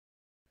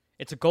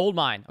It's a gold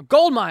mine,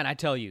 I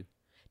tell you,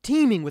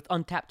 teeming with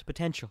untapped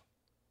potential.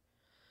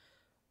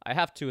 I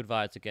have to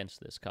advise against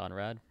this,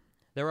 Conrad.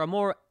 There are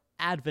more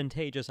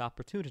advantageous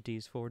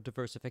opportunities for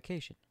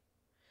diversification.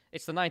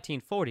 It's the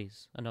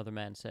 1940s, another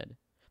man said.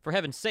 For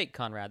heaven's sake,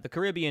 Conrad, the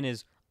Caribbean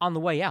is on the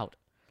way out,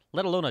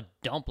 let alone a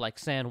dump like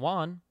San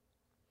Juan.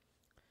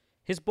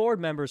 His board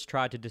members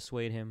tried to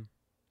dissuade him,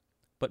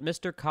 but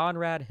Mr.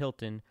 Conrad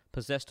Hilton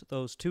possessed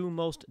those two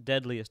most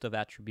deadliest of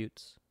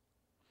attributes: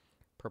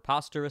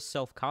 preposterous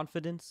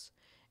self-confidence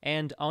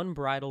and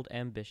unbridled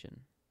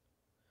ambition.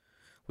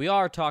 We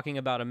are talking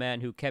about a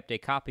man who kept a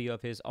copy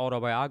of his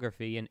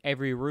autobiography in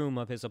every room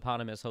of his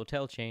eponymous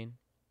hotel chain.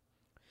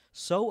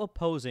 So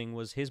opposing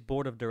was his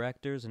board of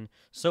directors and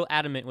so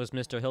adamant was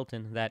Mr.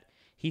 Hilton that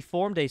he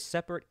formed a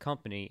separate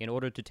company in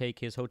order to take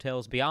his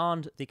hotels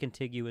beyond the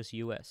contiguous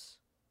U.S.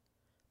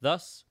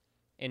 Thus,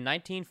 in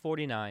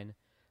 1949,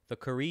 the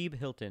Caribe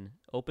Hilton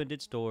opened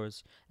its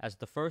doors as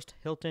the first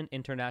Hilton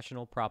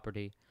International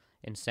property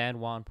in San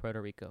Juan,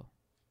 Puerto Rico.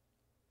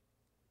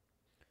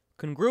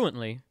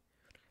 Congruently,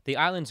 the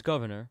island's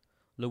governor,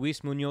 Luis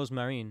Muñoz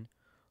Marin,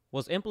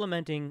 was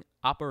implementing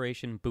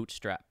Operation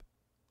Bootstrap,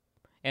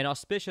 an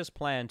auspicious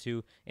plan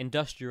to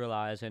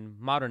industrialize and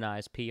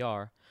modernize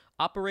PR.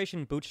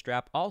 Operation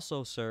Bootstrap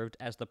also served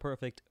as the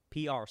perfect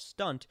PR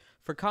stunt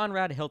for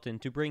Conrad Hilton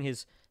to bring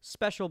his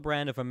special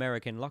brand of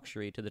American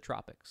luxury to the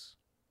tropics.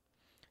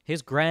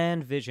 His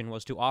grand vision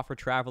was to offer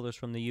travelers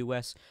from the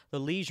U.S. the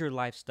leisure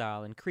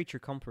lifestyle and creature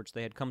comforts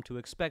they had come to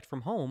expect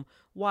from home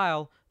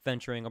while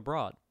venturing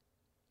abroad.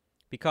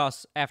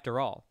 Because, after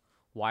all,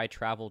 why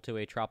travel to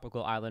a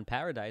tropical island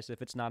paradise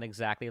if it's not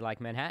exactly like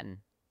Manhattan?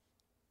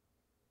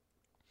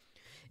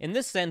 In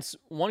this sense,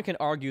 one can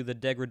argue the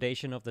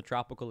degradation of the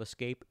tropical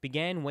escape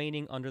began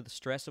waning under the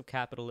stress of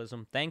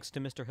capitalism thanks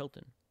to Mr.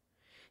 Hilton.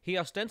 He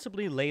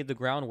ostensibly laid the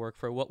groundwork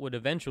for what would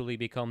eventually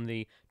become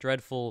the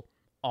dreadful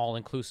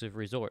all-inclusive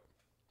resort.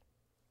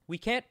 We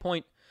can't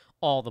point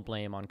all the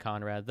blame on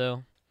Conrad,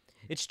 though.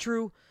 It's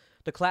true,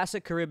 the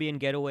classic Caribbean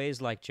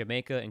getaways like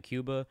Jamaica and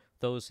Cuba,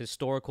 those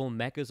historical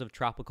meccas of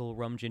tropical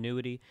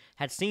rumgenuity,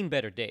 had seen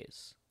better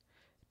days.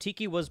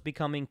 Tiki was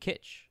becoming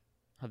kitsch.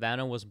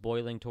 Havana was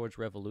boiling towards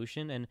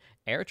revolution, and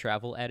air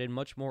travel added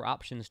much more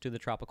options to the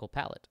tropical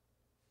palate.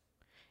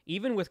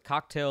 Even with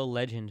cocktail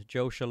legend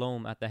Joe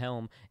Shalom at the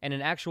helm and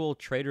an actual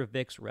Trader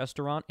Vic's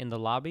restaurant in the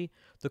lobby,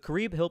 the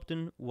Caribe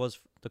Hilton was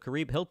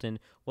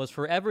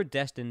forever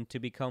destined to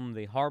become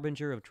the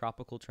harbinger of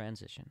tropical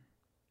transition.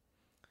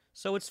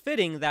 So it's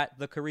fitting that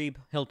the Caribe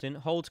Hilton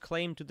holds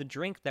claim to the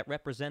drink that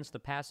represents the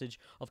passage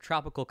of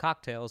tropical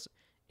cocktails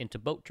into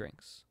boat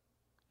drinks.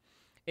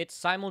 It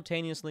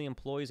simultaneously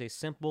employs a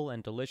simple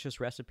and delicious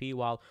recipe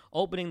while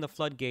opening the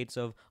floodgates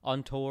of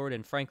untoward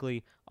and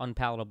frankly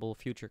unpalatable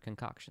future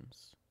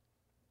concoctions.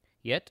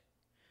 Yet,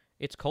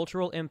 its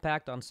cultural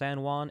impact on San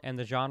Juan and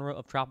the genre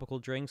of tropical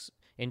drinks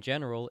in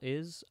general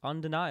is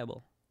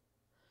undeniable.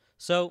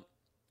 So,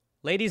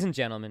 ladies and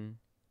gentlemen,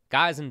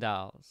 guys and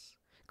dolls,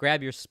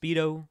 grab your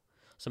Speedo,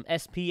 some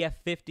SPF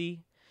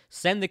 50,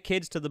 send the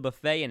kids to the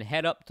buffet and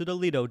head up to the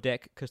Lido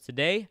deck, because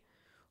today,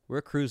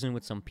 we're cruising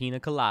with some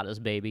pina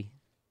coladas, baby.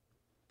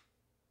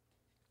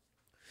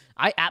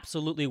 I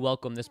absolutely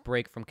welcome this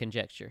break from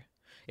conjecture.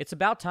 It's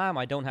about time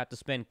I don't have to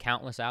spend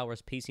countless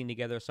hours piecing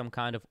together some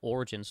kind of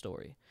origin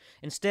story.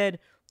 Instead,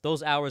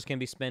 those hours can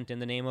be spent in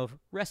the name of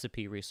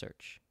recipe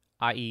research,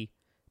 i.e.,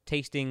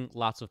 tasting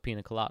lots of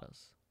pina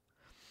coladas.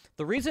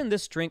 The reason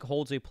this drink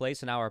holds a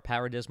place in our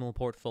paradismal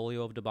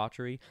portfolio of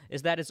debauchery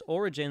is that its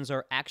origins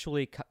are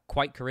actually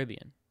quite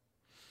Caribbean.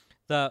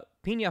 The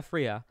piña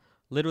fría,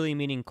 literally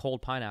meaning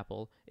cold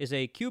pineapple, is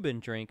a Cuban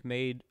drink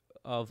made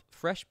of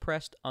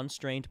fresh-pressed,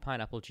 unstrained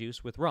pineapple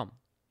juice with rum.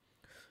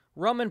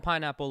 Rum and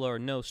pineapple are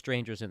no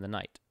strangers in the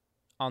night.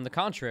 On the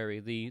contrary,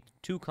 the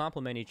two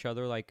complement each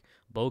other like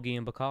Bogey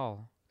and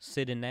Bacall,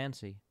 Sid and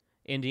Nancy,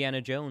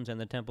 Indiana Jones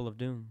and the Temple of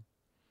Doom.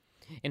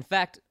 In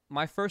fact,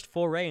 my first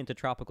foray into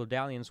tropical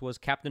dalliance was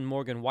Captain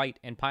Morgan White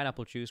and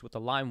pineapple juice with a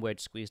lime wedge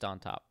squeezed on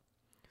top.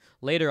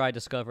 Later, I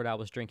discovered I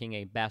was drinking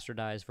a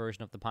bastardized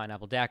version of the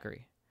pineapple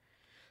daiquiri.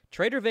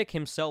 Trader Vic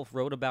himself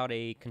wrote about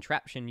a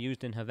contraption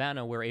used in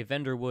Havana where a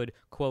vendor would,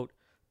 quote,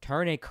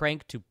 turn a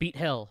crank to beat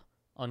hell,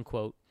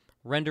 unquote,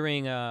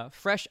 rendering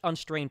fresh,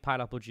 unstrained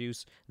pineapple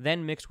juice,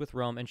 then mixed with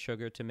rum and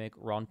sugar to make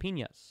ron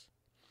piñas.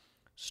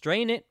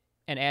 Strain it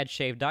and add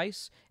shaved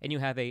ice, and you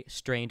have a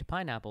strained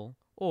pineapple,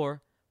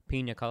 or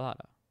piña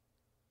colada.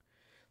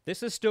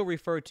 This is still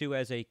referred to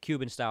as a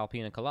Cuban-style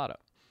piña colada,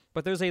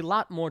 but there's a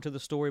lot more to the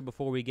story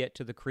before we get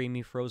to the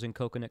creamy frozen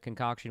coconut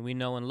concoction we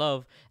know and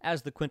love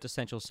as the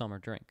quintessential summer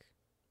drink.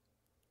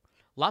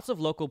 Lots of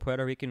local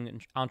Puerto Rican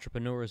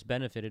entrepreneurs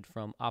benefited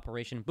from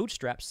Operation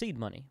Bootstrap seed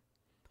money,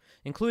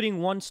 including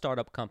one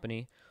startup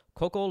company,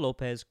 Coco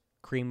Lopez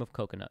Cream of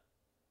Coconut.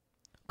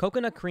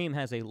 Coconut cream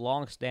has a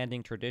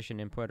long-standing tradition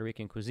in Puerto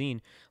Rican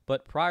cuisine,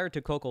 but prior to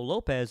Coco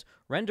Lopez,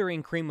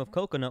 rendering cream of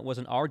coconut was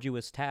an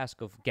arduous task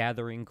of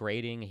gathering,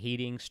 grating,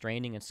 heating,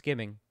 straining, and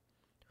skimming.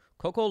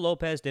 Coco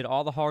Lopez did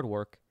all the hard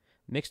work,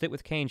 mixed it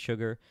with cane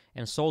sugar,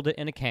 and sold it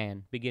in a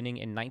can beginning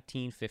in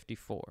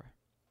 1954.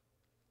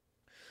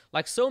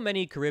 Like so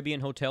many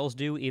Caribbean hotels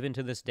do even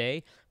to this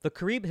day, the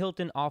Caribe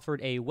Hilton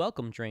offered a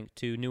welcome drink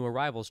to new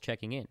arrivals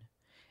checking in.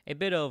 A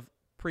bit of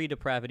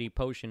pre-depravity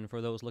potion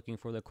for those looking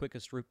for the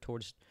quickest route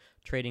towards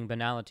trading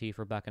banality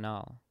for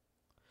bacchanal.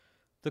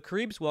 The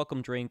Caribe's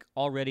welcome drink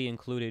already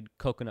included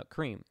coconut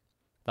cream,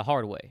 the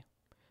hard way,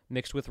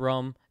 mixed with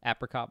rum,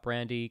 apricot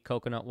brandy,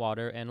 coconut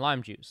water, and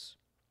lime juice.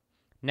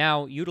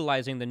 Now,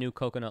 utilizing the new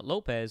Coconut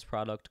Lopez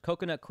product,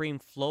 coconut cream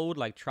flowed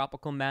like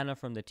tropical manna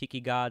from the tiki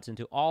gods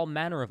into all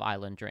manner of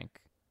island drink.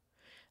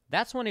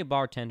 That's when a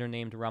bartender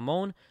named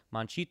Ramon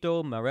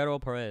Manchito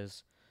Marrero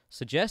Perez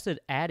suggested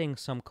adding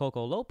some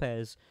Coco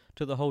Lopez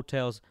to the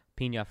hotel's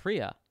Piña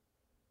Fria.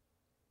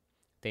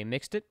 They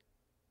mixed it,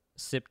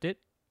 sipped it,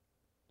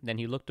 then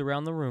he looked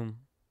around the room.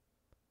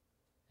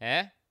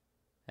 Eh?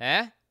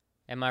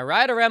 Am I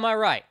right or am I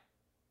right?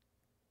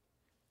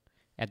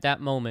 At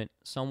that moment,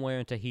 somewhere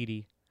in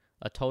Tahiti,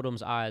 a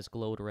totem's eyes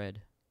glowed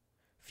red.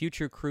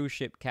 Future cruise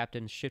ship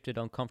captains shifted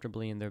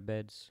uncomfortably in their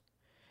beds.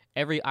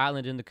 Every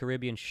island in the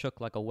Caribbean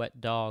shook like a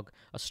wet dog.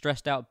 A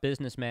stressed-out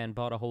businessman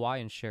bought a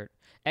Hawaiian shirt.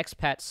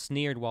 Expats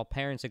sneered while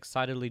parents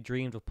excitedly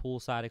dreamed of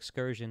poolside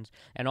excursions,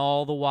 and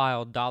all the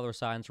while dollar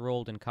signs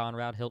rolled in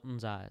Conrad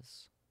Hilton's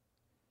eyes.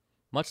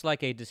 Much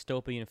like a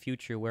dystopian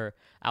future where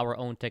our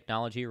own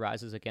technology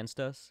rises against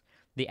us,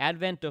 the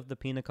advent of the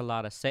pina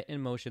colada set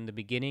in motion the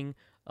beginning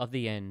of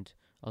the end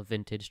of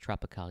vintage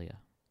Tropicalia.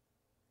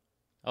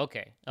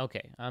 Okay,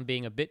 I'm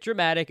being a bit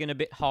dramatic and a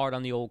bit hard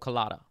on the old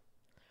colada.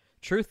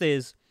 Truth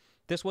is,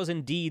 this was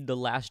indeed the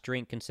last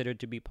drink considered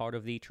to be part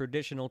of the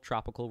traditional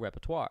tropical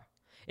repertoire.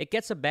 It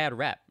gets a bad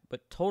rap,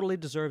 but totally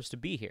deserves to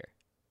be here.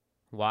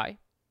 Why?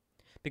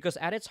 Because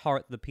at its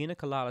heart, the pina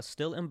colada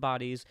still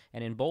embodies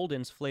and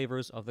emboldens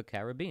flavors of the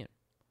Caribbean.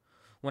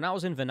 When I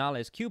was in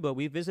Vinales, Cuba,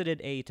 we visited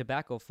a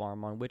tobacco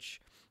farm on which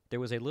there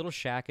was a little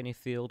shack in a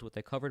field with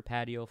a covered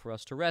patio for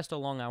us to rest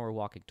along our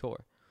walking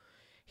tour.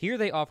 Here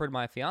they offered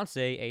my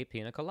fiancé a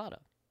pina colada.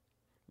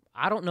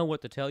 I don't know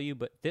what to tell you,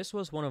 but this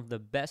was one of the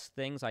best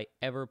things I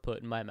ever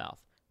put in my mouth.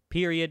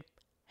 Period.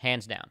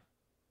 Hands down.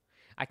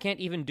 I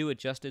can't even do it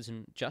justice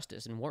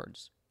in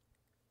words.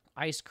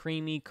 Ice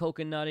creamy,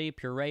 coconutty,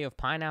 puree of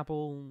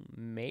pineapple,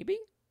 maybe?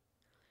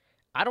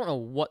 I don't know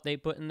what they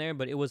put in there,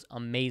 but it was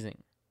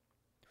amazing.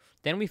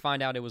 Then we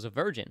find out it was a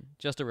virgin,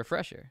 just a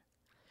refresher.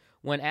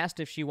 When asked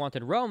if she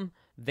wanted rum,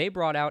 they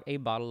brought out a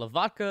bottle of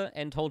vodka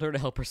and told her to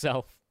help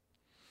herself.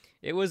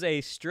 It was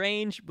a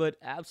strange but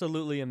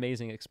absolutely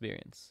amazing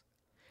experience.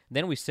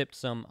 Then we sipped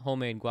some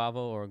homemade guava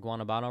or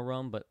guanabana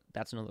rum, but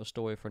that's another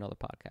story for another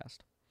podcast.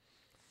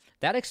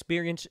 That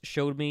experience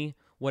showed me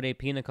what a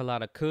pina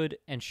colada could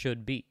and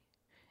should be,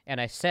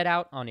 and I set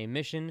out on a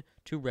mission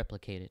to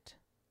replicate it.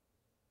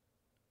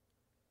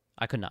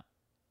 I could not.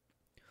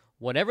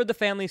 Whatever the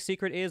family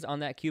secret is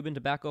on that Cuban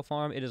tobacco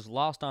farm, it is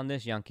lost on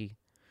this Yankee.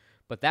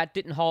 But that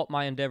didn't halt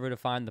my endeavor to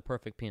find the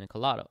perfect pina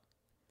colada.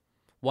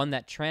 One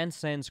that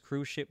transcends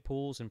cruise ship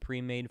pools and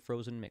pre-made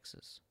frozen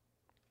mixes.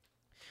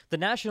 The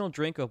national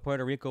drink of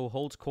Puerto Rico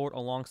holds court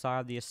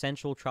alongside the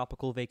essential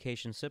tropical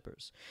vacation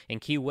sippers. In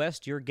Key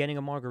West, you're getting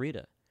a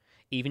margarita.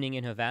 Evening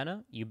in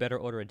Havana, you better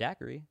order a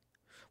daiquiri.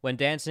 When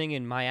dancing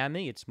in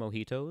Miami, it's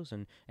mojitos,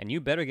 and you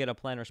better get a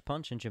Planter's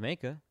Punch in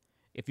Jamaica.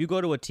 If you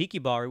go to a tiki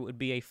bar, it would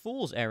be a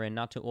fool's errand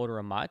not to order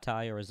a Mai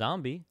Tai or a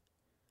zombie.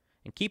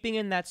 And keeping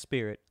in that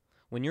spirit,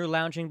 when you're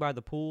lounging by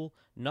the pool,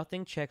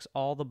 nothing checks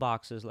all the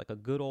boxes like a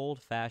good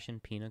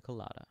old-fashioned pina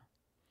colada.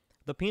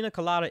 The pina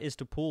colada is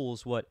to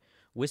pools what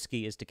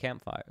whiskey is to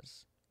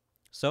campfires.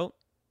 So,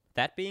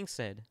 that being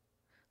said,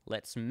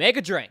 let's make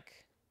a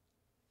drink!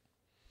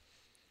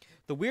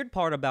 The weird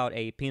part about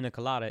a pina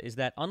colada is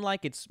that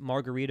unlike its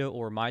margarita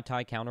or Mai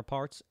Tai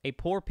counterparts, a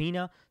pour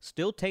pina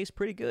still tastes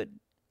pretty good.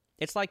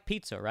 It's like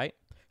pizza, right?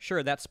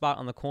 Sure, that spot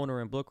on the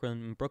corner in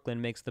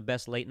Brooklyn makes the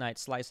best late-night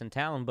slice in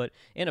town, but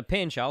in a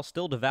pinch, I'll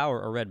still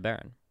devour a Red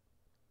Baron.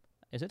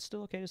 Is it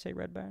still okay to say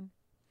Red Baron?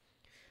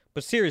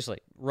 But seriously,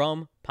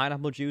 rum,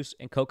 pineapple juice,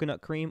 and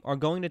coconut cream are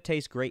going to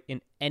taste great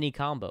in any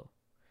combo.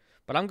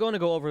 But I'm going to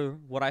go over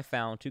what I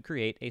found to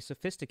create a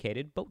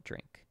sophisticated boat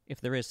drink,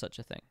 if there is such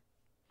a thing.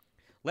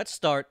 Let's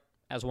start,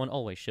 as one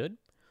always should,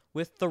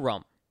 with the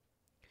rum.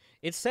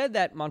 It's said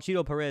that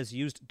Manchito Perez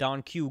used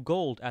Don Q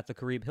Gold at the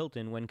Caribe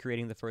Hilton when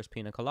creating the first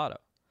pina colada.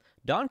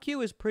 Don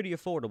Q is pretty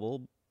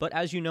affordable, but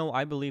as you know,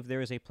 I believe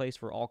there is a place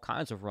for all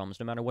kinds of rums,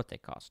 no matter what they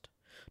cost.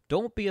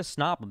 Don't be a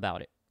snob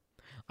about it.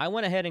 I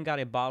went ahead and got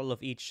a bottle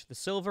of each, the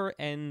silver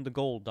and the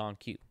gold Don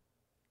Q.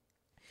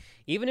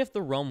 Even if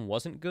the rum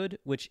wasn't good,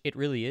 which it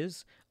really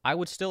is, I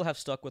would still have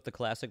stuck with the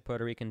classic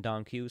Puerto Rican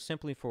Don Q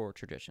simply for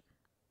tradition.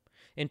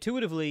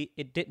 Intuitively,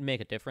 it didn't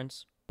make a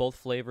difference. Both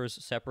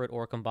flavors, separate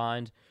or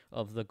combined,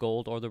 of the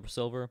gold or the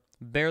silver,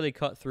 barely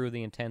cut through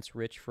the intense,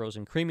 rich,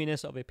 frozen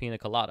creaminess of a pina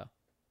colada.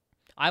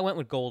 I went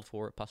with gold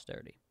for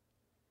posterity.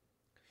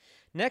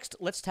 Next,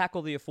 let's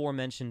tackle the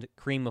aforementioned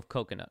cream of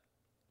coconut.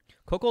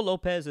 Coco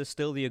Lopez is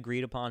still the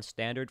agreed upon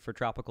standard for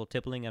tropical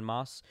tippling and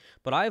moss,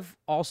 but I've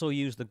also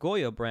used the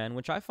Goya brand,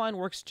 which I find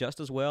works just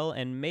as well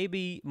and may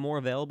be more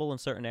available in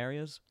certain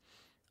areas.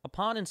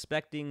 Upon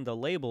inspecting the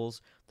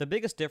labels, the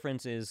biggest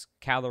difference is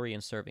calorie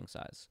and serving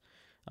size.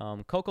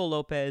 Coco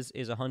Lopez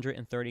is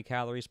 130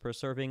 calories per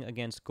serving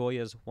against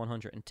Goya's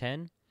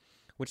 110,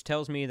 which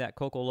tells me that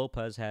Coco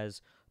Lopez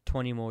has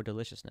 20 more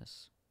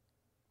deliciousness.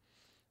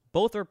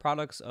 Both are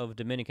products of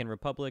Dominican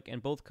Republic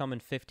and both come in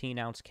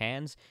 15-ounce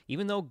cans,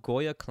 even though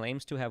Goya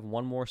claims to have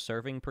one more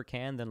serving per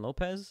can than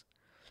Lopez,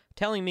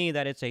 telling me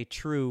that it's a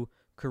true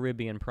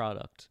Caribbean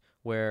product,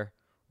 where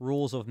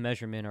rules of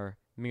measurement are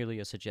merely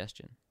a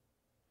suggestion.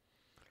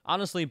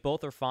 Honestly,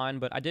 both are fine,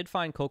 but I did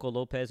find Coco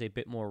Lopez a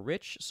bit more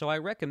rich, so I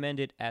recommend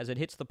it as it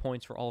hits the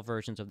points for all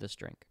versions of this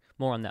drink.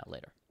 More on that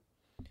later.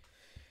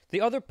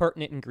 The other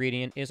pertinent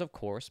ingredient is, of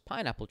course,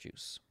 pineapple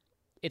juice.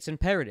 It's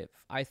imperative,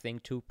 I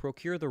think, to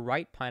procure the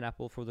right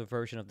pineapple for the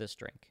version of this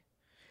drink.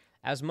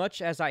 As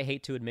much as I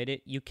hate to admit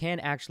it, you can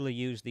actually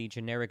use the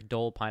generic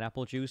Dole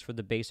pineapple juice for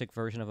the basic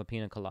version of a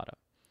pina colada.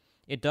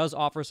 It does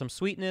offer some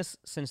sweetness,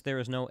 since there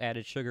is no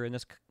added sugar in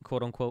this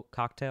quote-unquote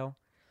cocktail.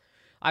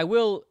 I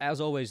will, as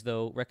always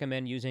though,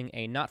 recommend using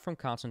a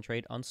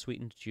not-from-concentrate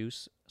unsweetened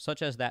juice,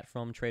 such as that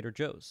from Trader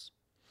Joe's.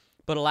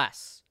 But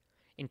alas,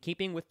 in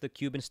keeping with the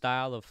Cuban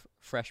style of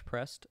fresh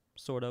pressed,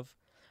 sort of,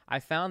 I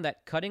found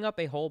that cutting up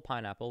a whole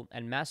pineapple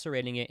and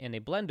macerating it in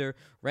a blender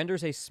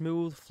renders a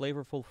smooth,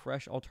 flavorful,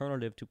 fresh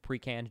alternative to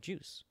pre-canned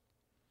juice.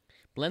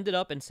 Blend it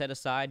up and set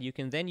aside. You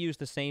can then use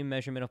the same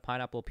measurement of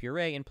pineapple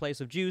puree in place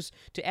of juice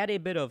to add a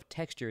bit of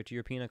texture to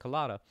your pina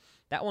colada.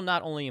 That will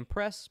not only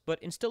impress,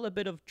 but instill a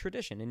bit of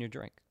tradition in your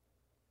drink.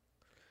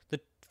 The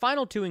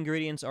final two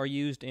ingredients are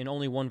used in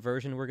only one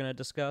version we're going to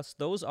discuss.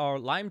 Those are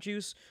lime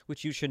juice,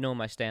 which you should know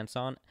my stance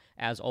on,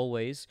 as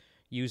always,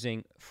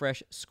 using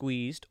fresh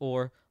squeezed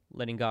or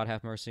letting God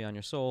have mercy on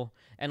your soul.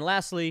 And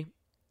lastly,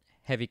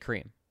 heavy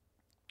cream.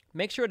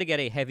 Make sure to get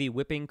a heavy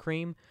whipping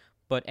cream,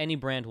 but any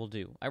brand will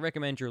do. I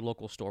recommend your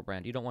local store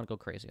brand. You don't want to go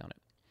crazy on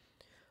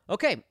it.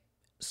 Okay,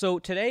 so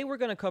today we're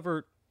going to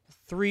cover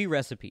 3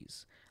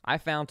 recipes I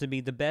found to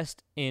be the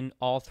best in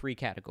all 3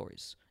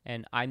 categories.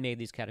 And I made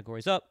these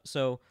categories up,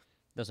 so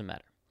it doesn't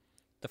matter.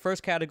 The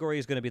first category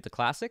is going to be the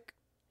classic.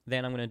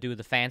 Then I'm going to do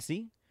the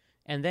fancy.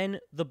 And then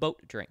the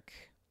boat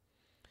drink.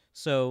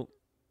 So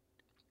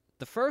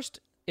the first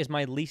is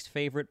my least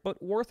favorite,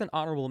 but worth an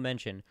honorable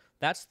mention.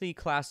 That's the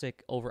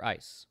classic over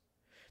ice.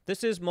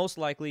 This is most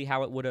likely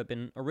how it would have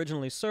been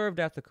originally served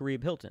at the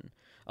Caribe Hilton.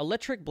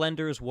 Electric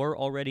blenders were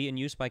already in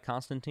use by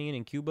Constantine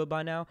in Cuba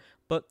by now,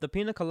 but the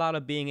pina colada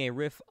being a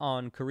riff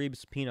on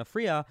Caribe's pina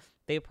fria,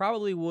 they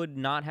probably would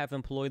not have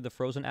employed the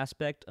frozen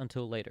aspect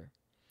until later.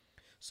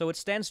 So it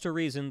stands to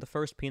reason the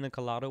first pina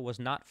colada was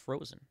not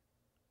frozen.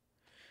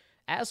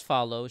 As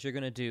follows, you're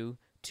going to do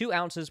 2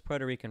 ounces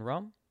Puerto Rican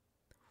rum,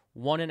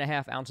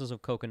 1.5 ounces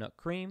of coconut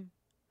cream,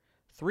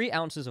 3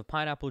 ounces of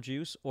pineapple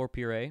juice or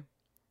puree,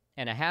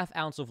 and a half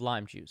ounce of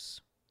lime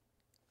juice.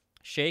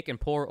 Shake and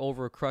pour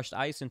over crushed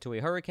ice into a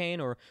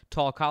hurricane or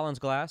tall Collins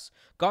glass.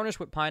 Garnish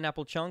with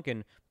pineapple chunk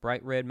and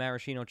bright red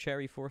maraschino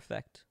cherry for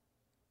effect.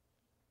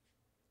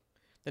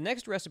 The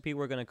next recipe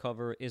we're going to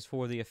cover is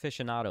for the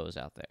aficionados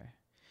out there.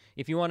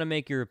 If you want to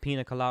make your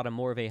pina colada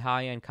more of a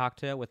high-end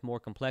cocktail with more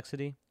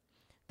complexity,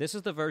 this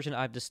is the version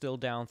I've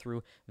distilled down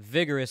through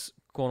vigorous,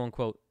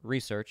 quote-unquote,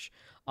 research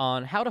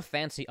on how to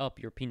fancy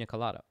up your pina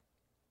colada.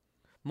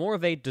 More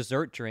of a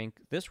dessert drink,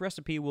 this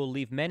recipe will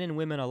leave men and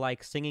women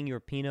alike singing your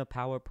pina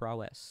power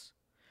prowess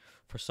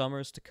for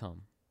summers to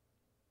come.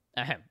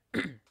 Ahem.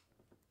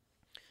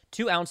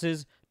 2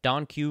 ounces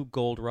Don Q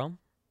Gold Rum,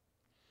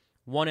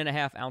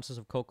 1.5 ounces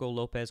of Coco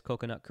Lopez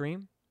coconut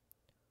cream,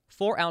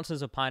 4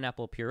 ounces of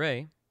pineapple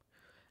puree,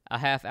 a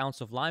half ounce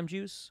of lime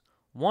juice,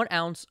 1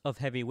 ounce of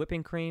heavy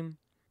whipping cream,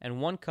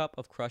 and 1 cup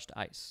of crushed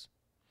ice.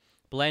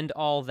 Blend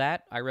all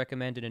that, I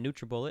recommend in a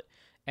NutriBullet,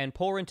 and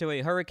pour into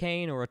a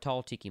hurricane or a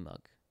tall tiki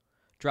mug.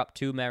 Drop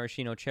 2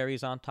 maraschino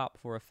cherries on top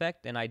for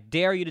effect, and I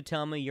dare you to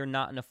tell me you're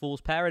not in a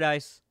fool's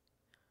paradise.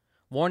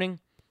 Warning,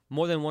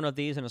 more than one of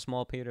these in a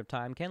small period of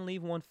time can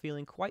leave one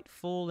feeling quite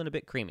full and a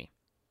bit creamy.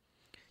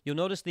 You'll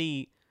notice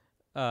the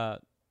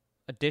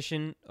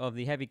addition of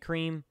the heavy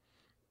cream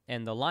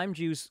and the lime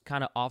juice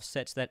kind of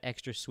offsets that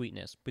extra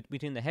sweetness.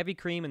 Between the heavy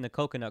cream and the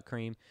coconut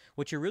cream,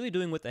 what you're really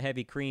doing with the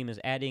heavy cream is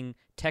adding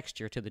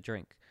texture to the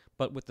drink.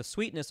 But with the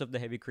sweetness of the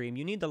heavy cream,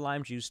 you need the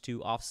lime juice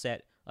to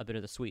offset a bit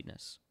of the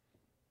sweetness.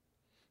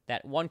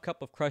 That 1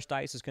 cup of crushed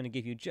ice is going to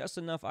give you just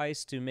enough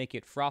ice to make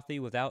it frothy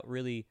without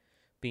really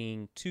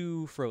being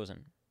too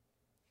frozen.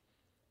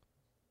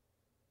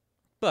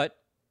 But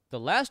the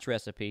last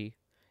recipe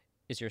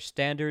is your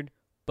standard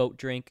boat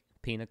drink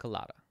pina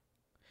colada.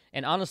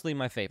 And honestly,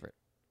 my favorite.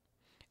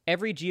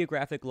 Every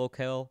geographic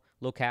locale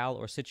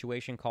or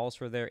situation calls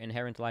for their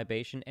inherent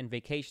libation, and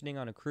vacationing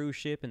on a cruise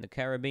ship in the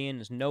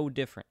Caribbean is no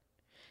different.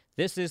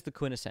 This is the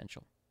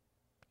quintessential.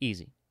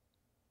 Easy.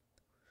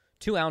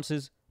 2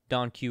 ounces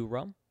Don Q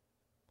rum,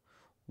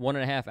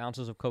 1.5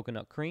 ounces of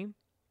coconut cream,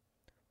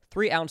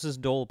 3 ounces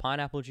Dole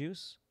pineapple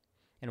juice,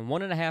 and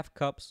 1.5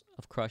 cups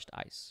of crushed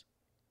ice.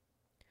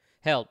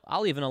 Hell,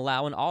 I'll even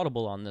allow an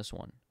audible on this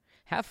one.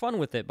 Have fun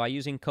with it by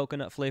using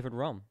coconut-flavored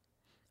rum.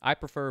 I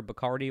prefer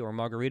Bacardi or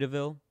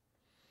Margaritaville.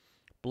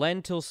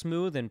 Blend till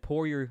smooth and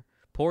pour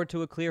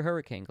into a clear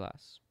hurricane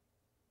glass.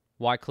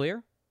 Why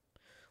clear?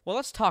 Well,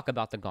 let's talk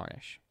about the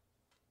garnish.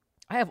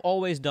 I have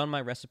always done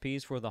my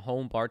recipes for the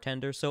home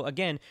bartender, so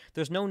again,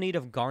 there's no need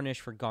of garnish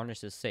for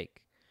garnish's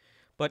sake.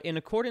 But in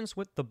accordance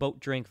with the boat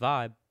drink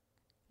vibe,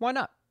 why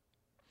not?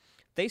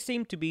 They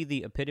seem to be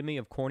the epitome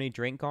of corny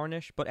drink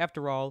garnish, but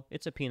after all,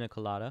 it's a pina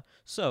colada,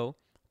 so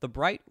the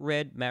bright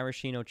red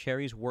maraschino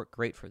cherries work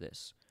great for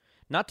this.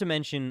 Not to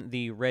mention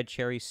the red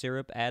cherry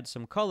syrup adds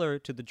some color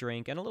to the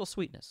drink and a little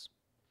sweetness.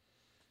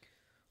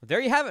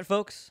 There you have it,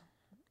 folks.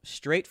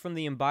 Straight from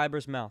the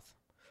imbiber's mouth,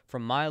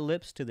 from my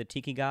lips to the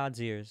tiki god's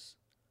ears.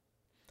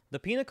 The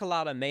pina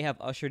colada may have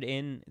ushered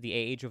in the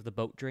age of the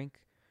boat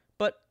drink,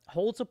 but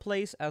holds a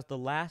place as the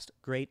last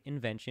great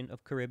invention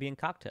of Caribbean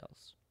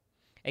cocktails.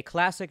 A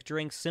classic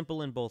drink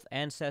simple in both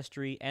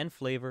ancestry and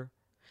flavor.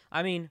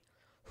 I mean,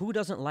 who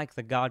doesn't like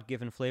the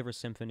God-given flavor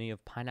symphony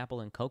of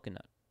pineapple and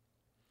coconut?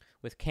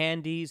 With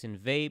candies and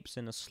vapes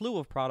and a slew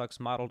of products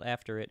modeled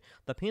after it,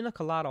 the pina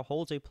colada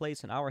holds a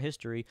place in our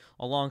history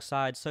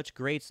alongside such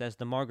greats as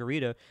the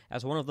margarita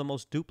as one of the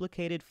most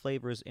duplicated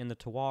flavors in the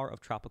terroir of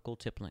tropical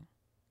tippling.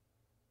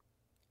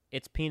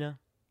 It's pina.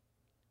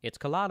 It's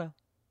colada.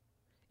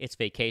 It's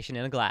vacation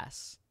in a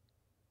glass.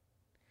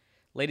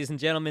 Ladies and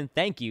gentlemen,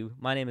 thank you.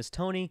 My name is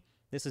Tony.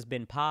 This has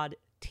been Pod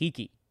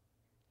Tiki.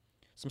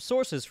 Some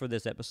sources for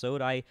this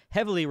episode. I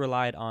heavily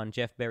relied on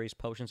Jeff Berry's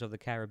Potions of the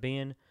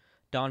Caribbean,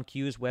 Don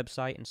Q's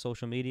website and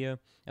social media,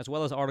 as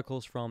well as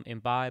articles from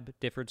Imbibe,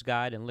 Difford's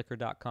Guide, and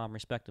Liquor.com,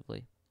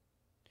 respectively.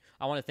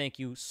 I want to thank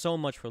you so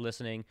much for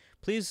listening.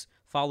 Please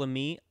follow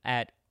me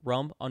at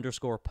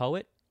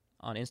rum_poet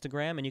on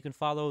Instagram, and you can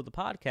follow the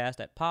podcast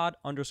at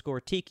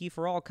pod_tiki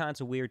for all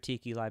kinds of weird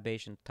tiki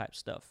libation type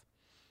stuff.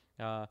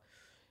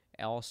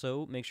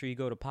 Also, make sure you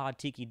go to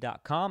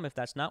podtiki.com. If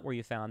that's not where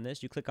you found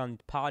this, you click on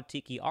Pod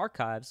Tiki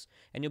Archives,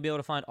 and you'll be able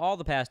to find all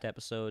the past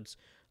episodes.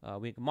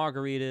 We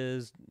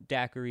margaritas,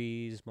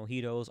 daiquiris,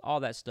 mojitos, all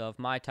that stuff,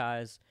 Mai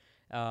Tais.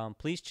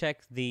 Please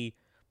check the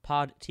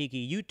Pod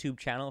Tiki YouTube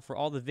channel for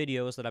all the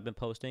videos that I've been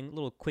posting,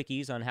 little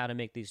quickies on how to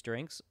make these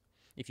drinks,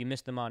 if you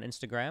missed them on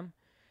Instagram.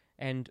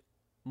 And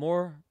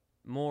more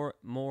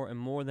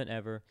than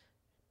ever,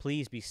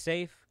 please be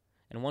safe.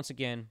 And once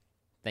again,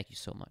 thank you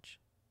so much.